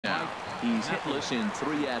Now, he's hitless in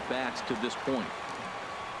 3 at-bats to this point.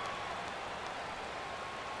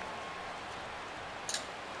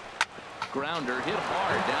 Grounder hit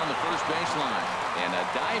hard down the first baseline. And a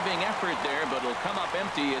diving effort there, but it'll come up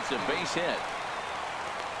empty. It's a base hit.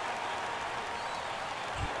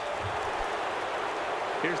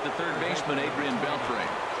 Here's the third baseman, Beltre.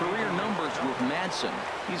 Career numbers with Madsen.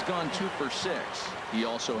 He's gone 2 for 6. He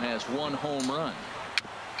also has 1 home run.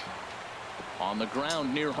 On the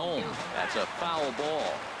ground near home. That's a foul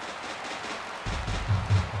ball.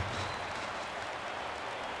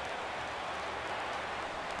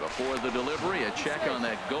 Before the delivery, a check on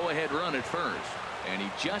that go-ahead run at first. And he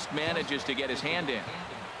just manages to get his hand in.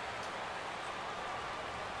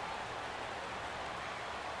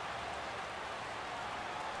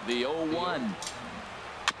 The 0-1.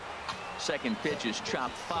 Second pitch is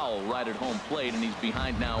chopped foul right at home plate, and he's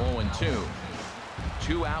behind now 0-2.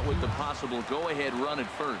 2 out with the possible go-ahead run at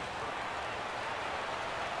first.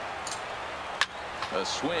 A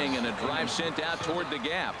swing and a drive sent out toward the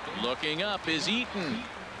gap. Looking up is Eaton.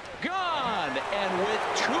 Gone! And with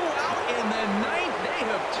 2 out in the 9th, they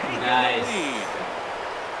have taken the lead.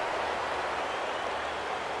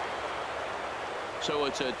 So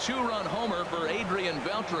it's a 2-run homer for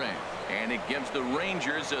Beltre. And it gives the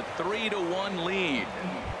Rangers a 3-1 lead.